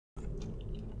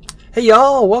Hey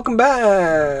y'all, welcome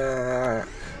back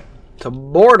to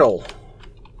Bortle.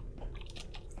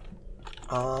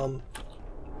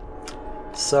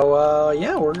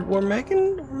 Yeah, we're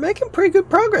making pretty good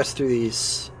progress through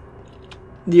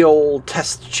the old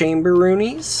test chamber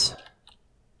roonies.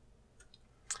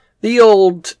 The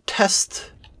old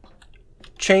test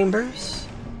chambers.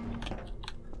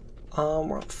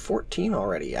 We're at 14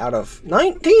 already out of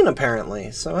 19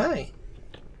 apparently, so hey.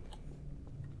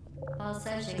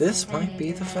 This might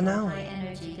be the finale.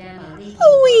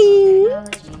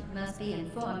 Must be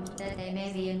informed that they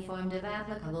may be informed of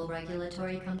applicable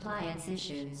regulatory compliance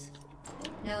issues.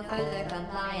 No further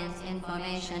compliance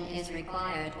information is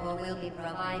required or will be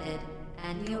provided,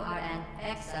 and you are an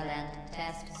excellent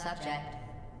test subject.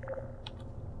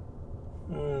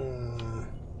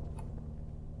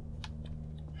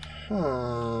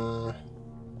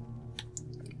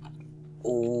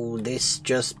 Oh, this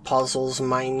just puzzles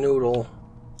my noodle.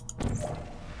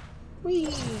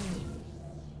 Whee!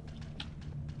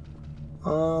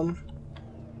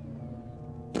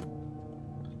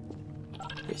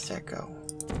 Where's that go?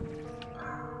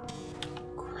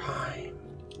 Crime.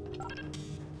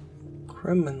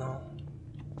 Criminal.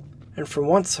 And for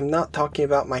once, I'm not talking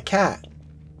about my cat,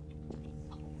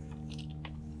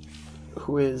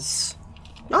 who is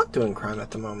not doing crime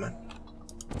at the moment.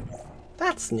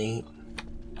 That's neat.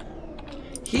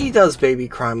 He does baby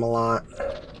crime a lot,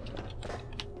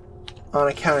 on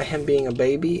account of him being a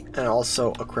baby and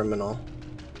also a criminal.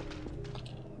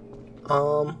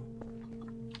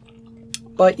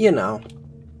 But you know,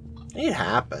 it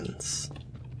happens.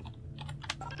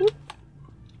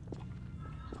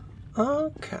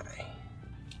 Okay.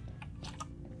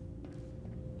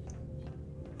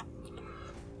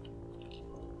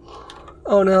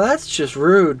 Oh no, that's just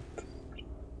rude.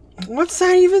 What's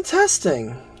that even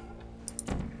testing?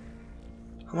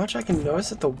 How much I can notice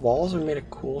that the walls are made of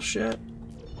cool shit?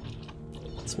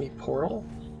 It's me portal.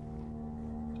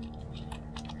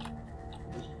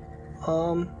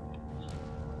 Oh,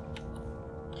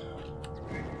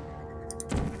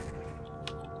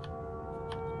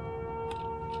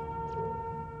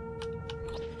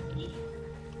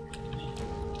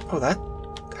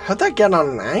 how'd that get on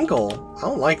an angle? I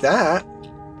don't like that.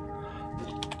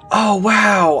 Oh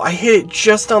wow, I hit it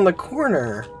just on the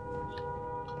corner.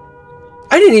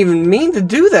 I didn't even mean to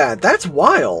do that. That's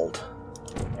wild.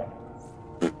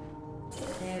 Very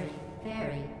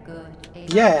good.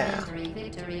 Yeah.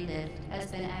 Victory lift has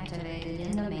been activated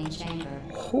in the main chamber.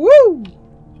 Woo!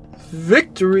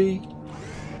 Victory.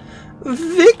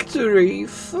 Victory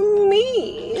for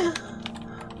me.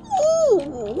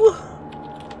 Ooh.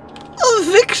 A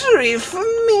victory for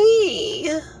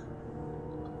me.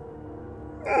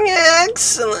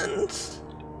 Excellent.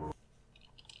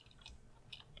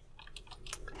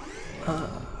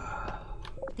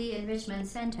 The Enrichment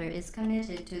Center is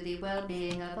committed to the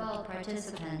well-being of all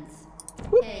participants.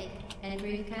 Cake and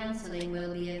brief counseling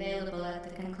will be available at the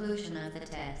conclusion of the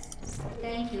test.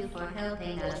 Thank you for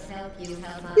helping us help you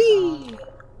help us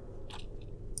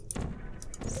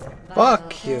all.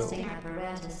 Fuck you. Testing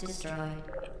apparatus destroyed.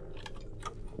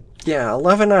 Yeah,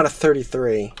 11 out of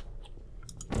 33.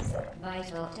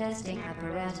 Vital testing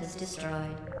apparatus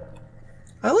destroyed.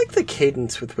 I like the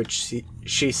cadence with which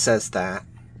she says that.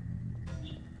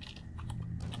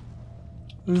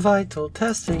 Vital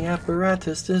testing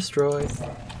apparatus destroyed.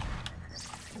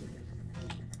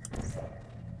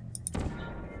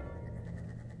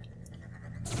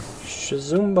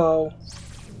 Shazumbo.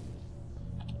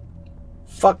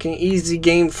 Fucking easy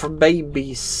game for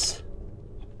babies.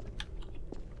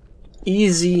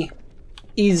 Easy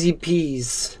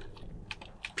peas.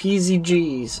 Peasy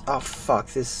G's. Oh fuck,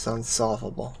 this is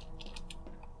unsolvable.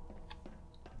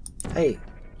 Hey.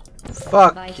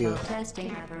 Fuck Vital you.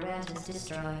 Testing apparatus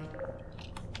destroyed.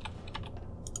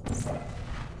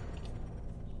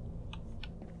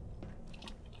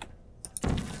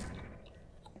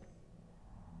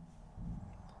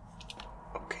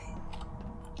 Okay.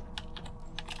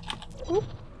 Oop.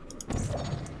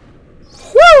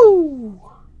 Woo!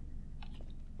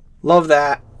 Love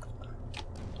that.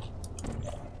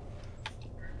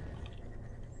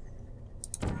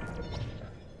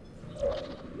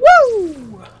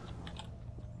 Woo!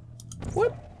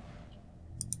 Whip.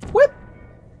 Whip.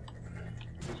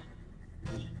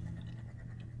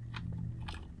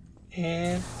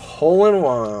 And hole in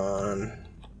one.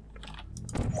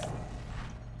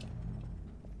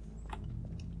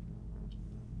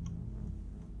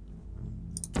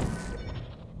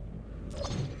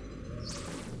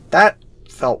 That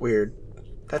felt weird.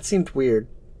 That seemed weird.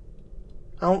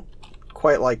 I don't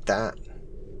quite like that.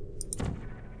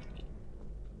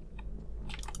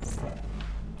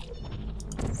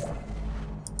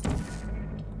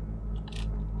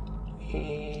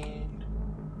 And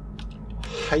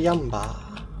Hayamba.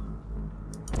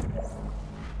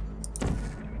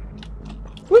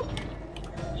 Whoop.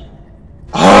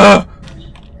 Ah!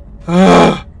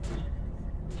 Ah!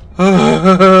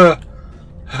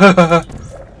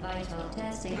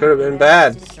 Could have been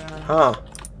bad, huh?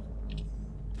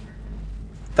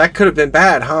 That could have been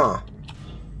bad, huh?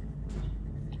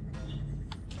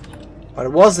 But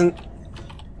it wasn't.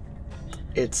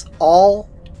 It's all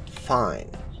fine.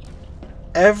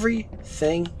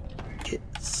 Everything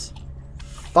is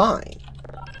fine.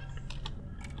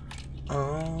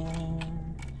 Oh.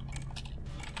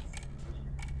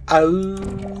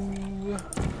 Oh.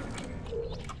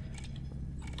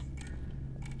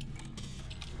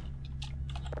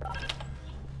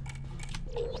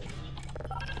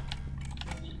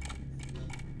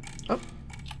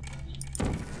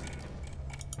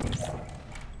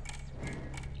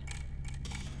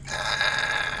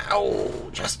 Ow,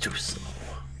 just too slow.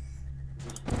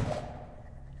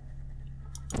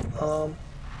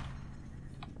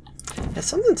 Yeah,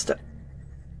 something's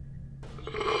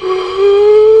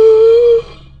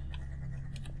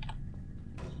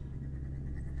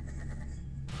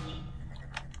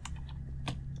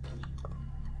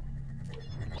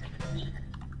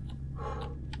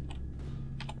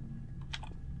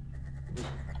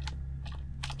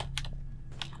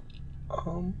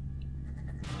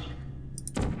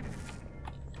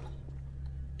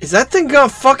Is that thing gonna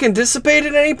fucking dissipate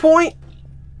at any point?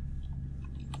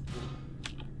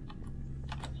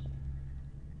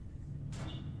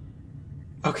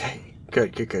 Okay,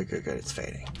 good. It's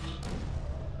fading.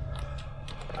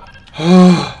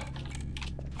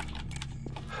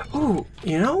 Ooh,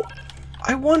 you know,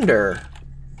 I wonder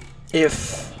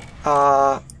if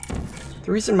the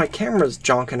reason my camera's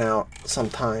jonking out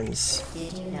sometimes.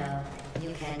 Did you know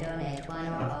you can donate one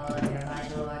or all of your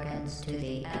vital organs to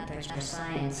the Aperture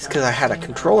Science? It's because I had a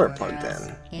controller plugged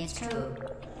in. It's true.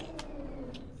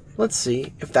 Let's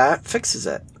see if that fixes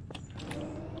it.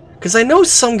 Because I know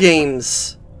some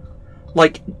games,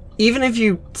 like, even if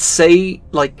you say,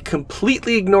 like,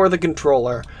 completely ignore the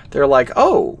controller, they're like,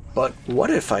 oh, but what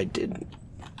if I didn't?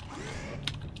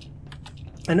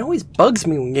 And it always bugs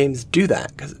me when games do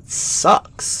that, because it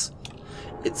sucks.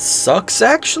 It sucks,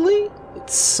 actually. It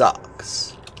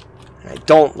sucks. And I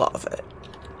don't love it.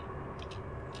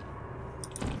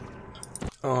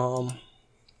 I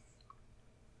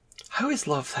always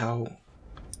loved how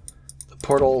the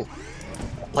portal,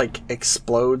 like,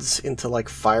 explodes into, like,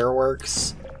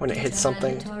 fireworks when it hits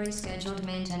something. Mandatory scheduled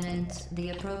maintenance. The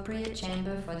appropriate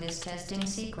chamber for this testing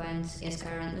sequence is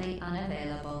currently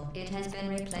unavailable. It has been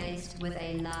replaced with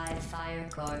a live fire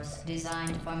course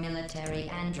designed for military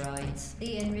androids.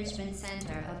 The Enrichment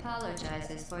Center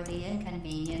apologizes for the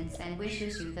inconvenience and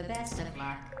wishes you the best of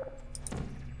luck.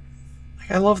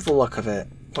 I love the look of it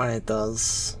when it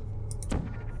does.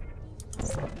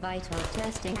 Vital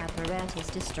testing apparatus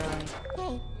destroyed.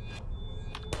 Hey.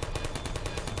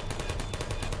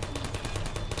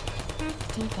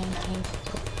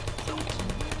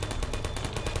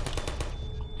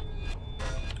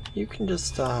 You can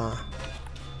just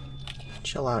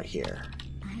chill out here.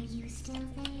 Are you still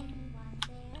there?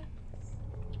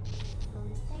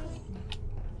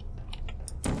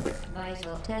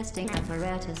 Vital testing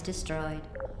apparatus destroyed.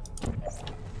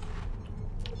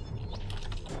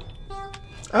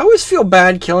 I always feel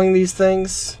bad killing these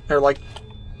things, or like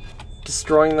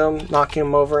destroying them, knocking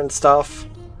them over and stuff.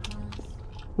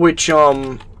 Which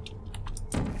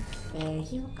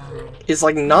is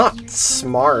like not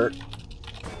smart,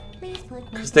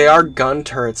 because they are gun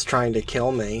turrets trying to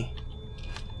kill me.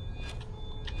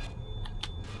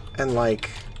 And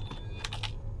like,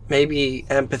 maybe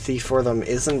empathy for them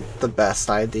isn't the best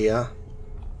idea.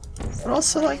 But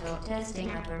also, like,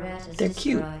 they're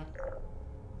cute.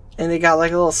 And they got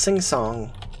like a little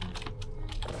sing-song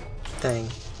thing.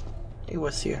 It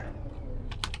was here.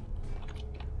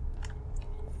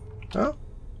 Oh?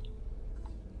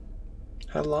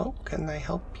 Hello? Can I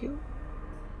help you?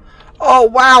 Oh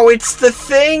wow, it's the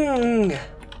thing!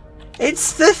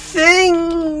 It's the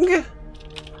thing!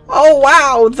 Oh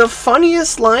wow, the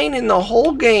funniest line in the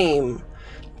whole game.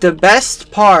 The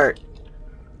best part,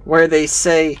 where they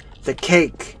say the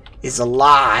cake is a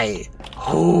lie.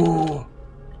 Oh.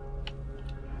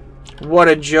 What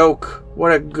a joke.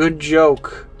 What a good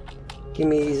joke. Give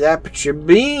me these aperture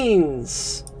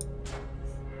beans.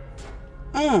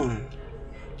 Mmm.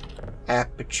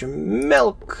 Aperture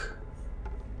milk.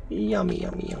 Yummy,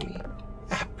 yummy, yummy.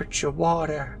 Aperture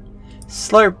water.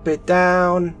 Slurp it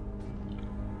down.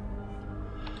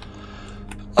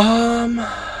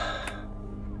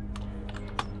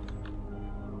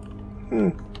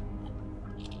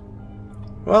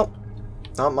 Well,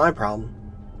 not my problem.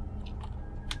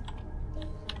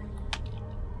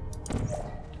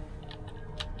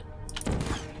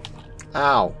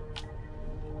 Ow.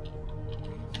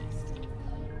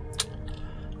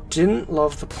 Didn't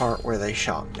love the part where they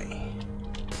shot me.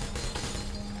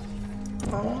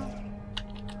 Oh.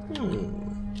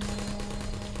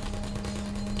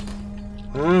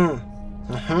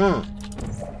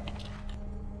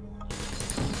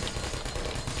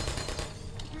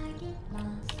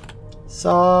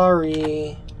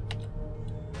 Sorry.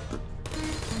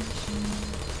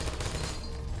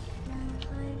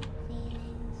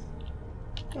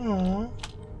 Aww.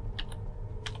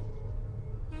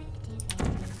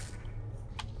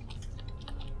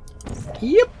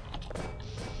 Yep.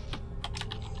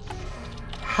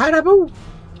 Hadaboo.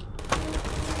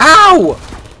 Ow!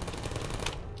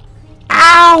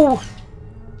 Ow!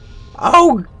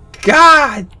 Oh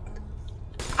God!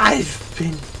 I've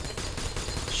been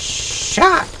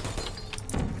shot.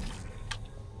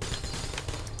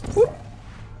 Whoop.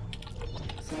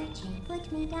 Searching, put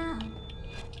me down.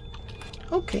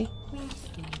 Okay.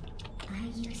 Rescue. Are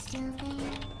you still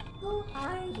there? Who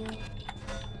are you?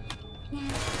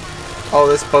 Oh,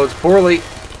 this bodes poorly.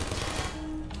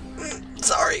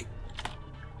 Sorry.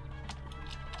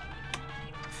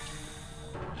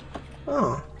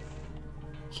 Oh.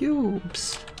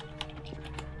 Cubes.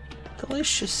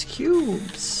 Delicious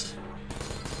cubes.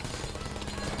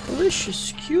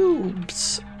 Delicious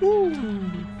cubes.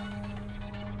 Mmm.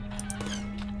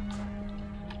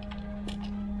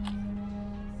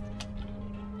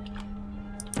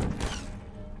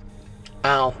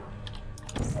 Ow.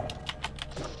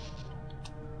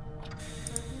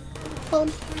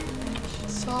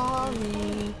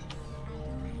 Sorry.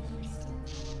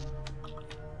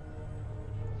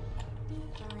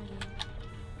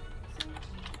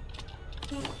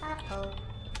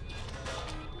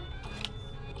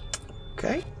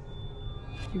 Okay.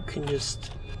 You can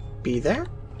just be there.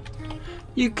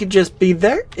 You could just be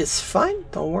there. It's fine.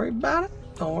 Don't worry about it.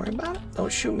 Don't worry about it.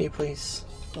 Don't shoot me, please.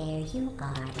 There you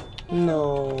are.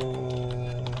 No.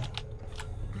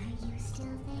 Are you still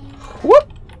there? Whoop!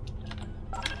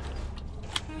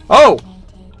 Oh!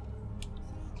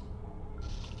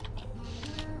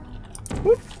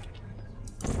 Whoop!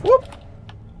 Whoop!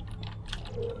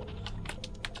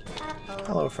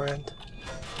 Hello, friend.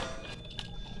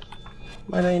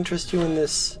 Might I interest you in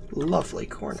this lovely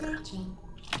corner? Searching.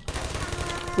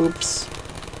 Oops.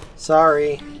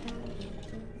 Sorry.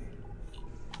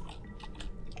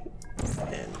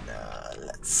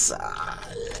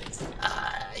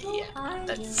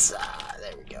 And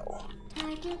there we go.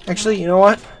 Actually, you know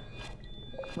what?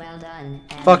 Well done.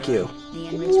 Fuck you. The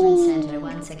Enrichment Center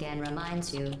once again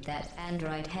reminds you that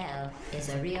Android Hell is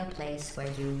a real place where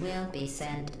you will be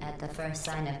sent at the first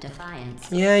sign of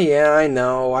defiance. Yeah, I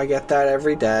know. I get that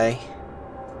every day.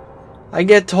 I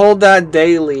get told that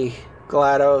daily,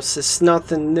 GLaDOS. It's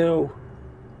nothing new.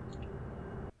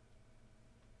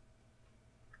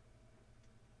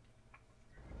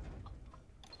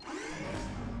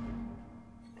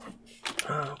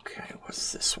 Okay,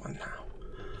 what's this one now?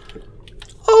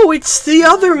 Oh, it's the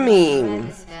other meme!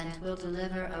 Participant will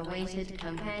deliver a weighted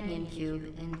companion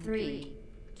cube in 3,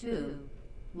 2,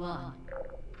 1.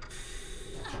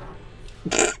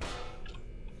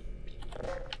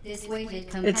 This weighted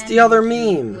companion It's the other cube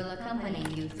meme. will accompany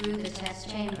you through the test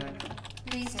chamber.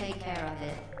 Please take care of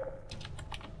it.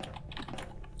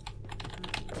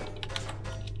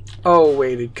 Oh,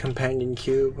 weighted companion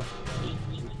cube.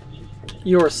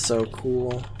 You're so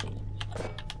cool.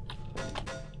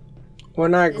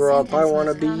 When I grow up, I want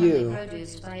to be you.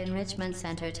 Produced by Enrichment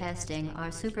Center testing are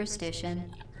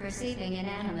superstition, perceiving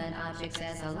inanimate objects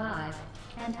as alive,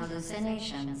 and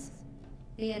hallucinations.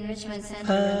 The Enrichment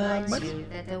Center reminds what? you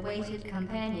that the weighted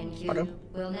companion cube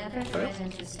will never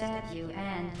threaten to stab you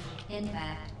and, in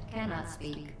fact, cannot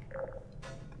speak.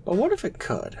 But what if it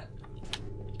could?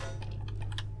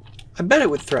 I bet it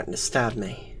would threaten to stab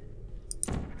me.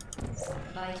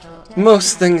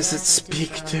 Most things that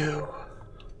speak do.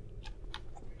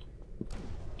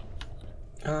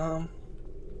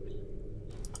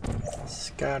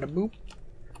 Scada-boop.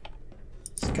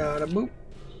 Scada-boop.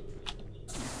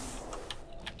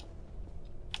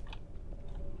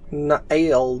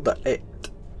 Nailed it.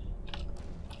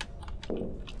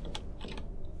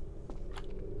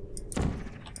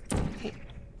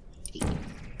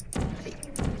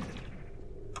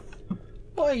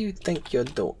 What do you think you're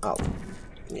doing? Oh,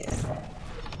 yeah.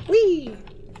 Whee!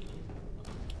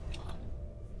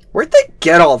 Where'd they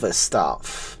get all this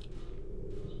stuff?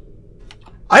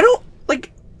 I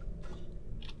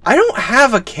don't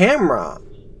have a camera.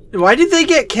 Why did they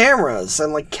get cameras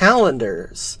and like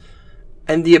calendars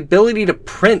and the ability to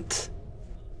print?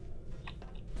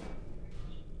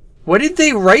 What did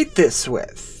they write this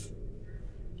with?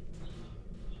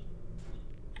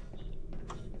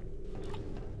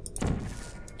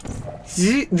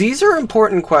 These are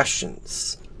important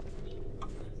questions.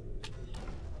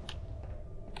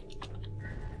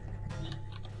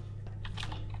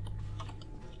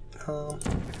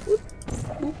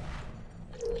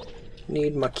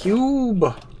 Need my cube.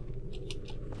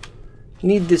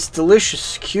 Need this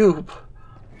delicious cube.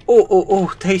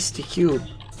 Oh, tasty cube.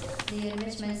 The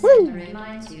Enrichment Center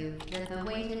reminds you that the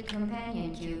weighted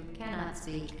companion cube cannot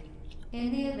speak.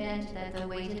 In the event that the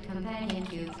weighted companion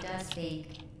cube does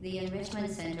speak, the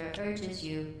Enrichment Center urges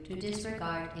you to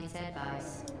disregard its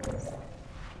advice.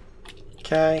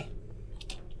 Okay.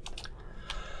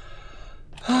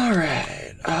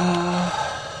 Alright.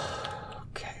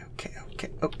 Okay.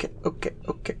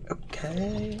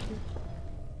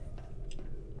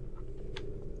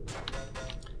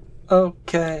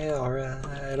 Okay,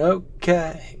 alright,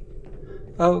 okay.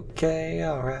 Okay,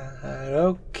 alright,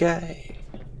 okay.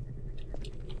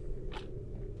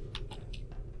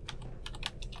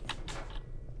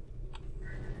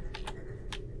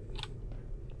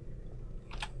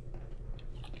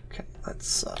 Okay,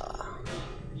 let's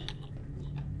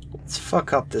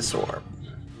fuck up this orb.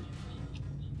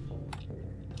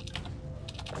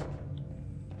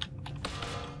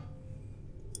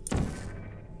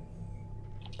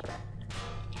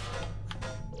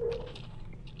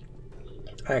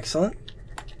 Excellent.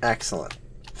 Excellent.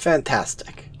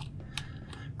 Fantastic.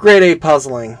 Grade A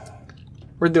puzzling.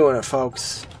 We're doing it,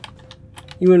 folks.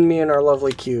 You and me and our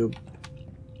lovely cube.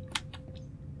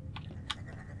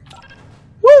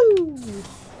 Woo!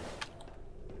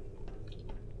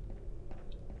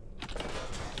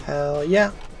 Hell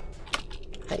yeah.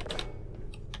 Hey.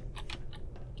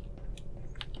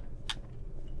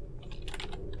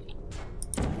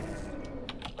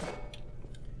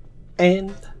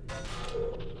 And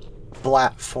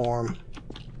platform,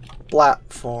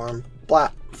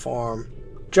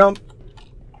 jump.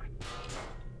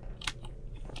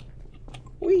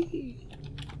 Whee!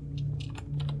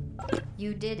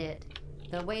 You did it.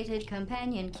 The weighted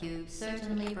companion cube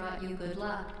certainly brought you good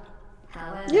luck.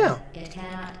 However, Yeah. it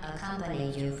cannot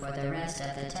accompany you for the rest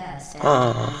of the test and,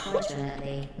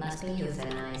 unfortunately, must be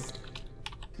euthanized.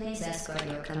 Please escort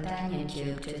your companion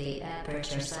cube to the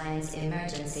Aperture Science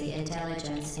Emergency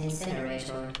Intelligence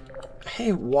Incinerator.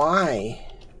 Hey, why?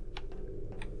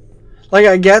 Like,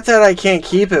 I get that I can't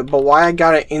keep it, but why I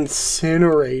gotta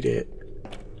incinerate it?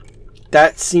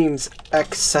 That seems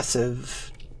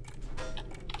excessive.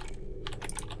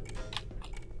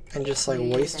 And just, like,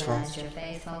 wasteful. You euthanized your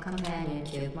faithful companion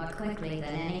cube more quickly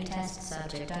than any test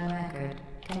subject on record.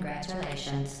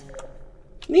 Congratulations.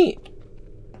 Neat.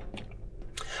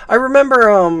 I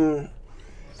remember,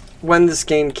 when this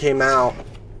game came out,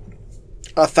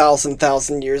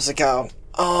 1,000 years ago,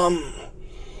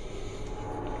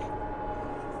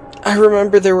 I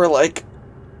remember there were, like,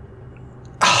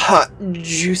 hot,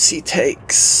 juicy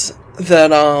takes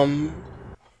that,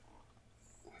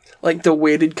 like, the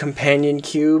weighted companion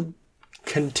cube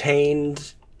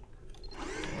contained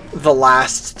the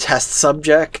last test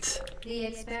subject,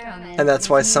 and that's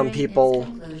why some people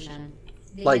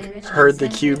like heard the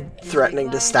cube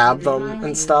threatening to stab them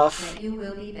and stuff. You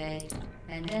will be baked,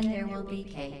 and then there will be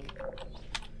cake.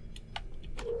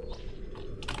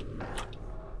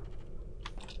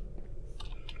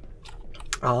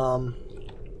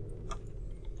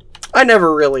 I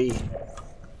never really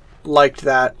liked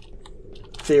that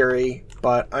theory,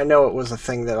 but I know it was a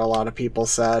thing that a lot of people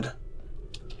said.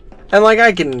 And like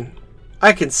I can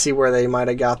see where they might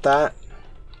have got that.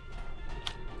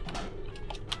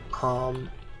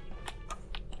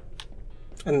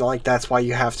 And like that's why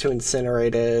you have to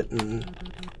incinerate it,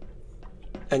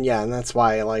 and yeah, and that's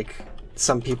why like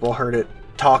some people heard it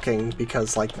talking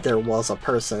because like there was a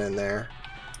person in there.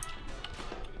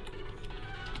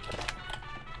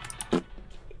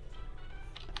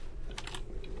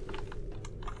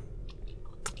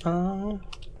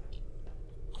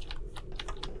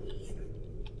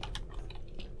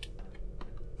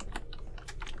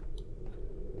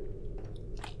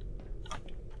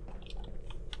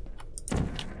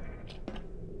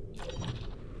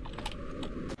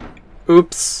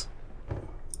 Oops.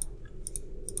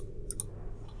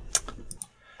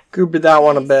 Goobered that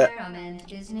one a bit. The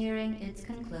experiment is nearing its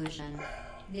conclusion.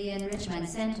 The Enrichment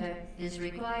Center is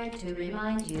required to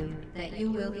remind you that you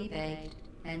will be baked,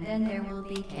 and then there will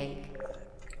be cake.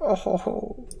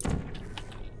 Oh.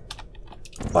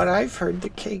 But I've heard the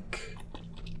cake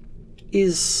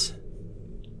is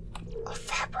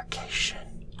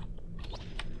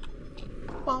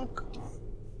Bonk.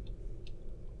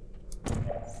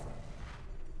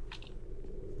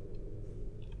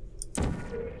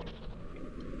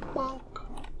 Bonk.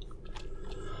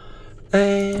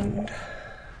 And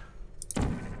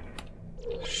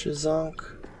Shazonk.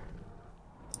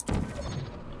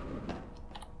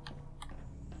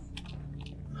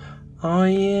 Oh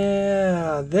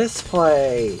yeah, this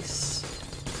place.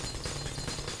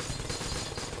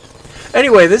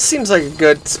 Anyway, this seems like a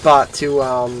good spot to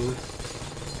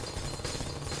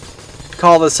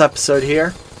call this episode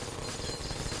here.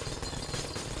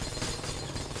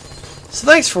 So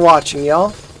thanks for watching, y'all.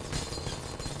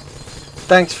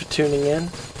 Thanks for tuning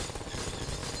in.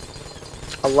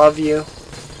 I love you.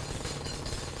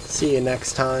 See you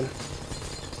next time.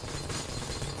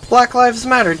 Black Lives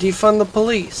Matter, defund the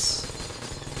police.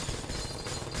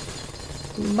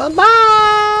 Bye-bye!